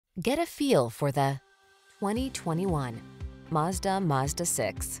Get a feel for the 2021 Mazda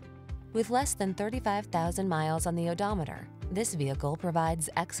Mazda6. With less than 35,000 miles on the odometer, this vehicle provides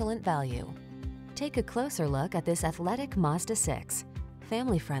excellent value. Take a closer look at this athletic Mazda 6.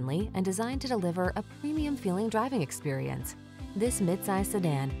 Family-friendly and designed to deliver a premium-feeling driving experience. This midsize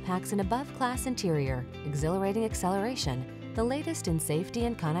sedan packs an above-class interior, exhilarating acceleration, the latest in safety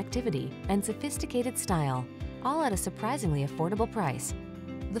and connectivity, and sophisticated style, all at a surprisingly affordable price.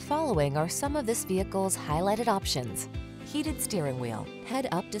 The following are some of this vehicle's highlighted options: heated steering wheel,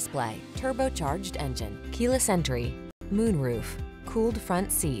 head-up display, turbocharged engine, keyless entry, moonroof, cooled front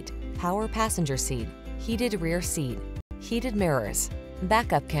seat, power passenger seat, heated rear seat, heated mirrors,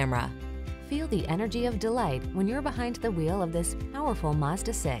 backup camera. Feel the energy of delight when you're behind the wheel of this powerful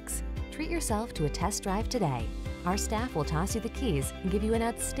Mazda 6. Treat yourself to a test drive today. Our staff will toss you the keys and give you an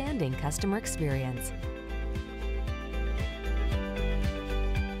outstanding customer experience.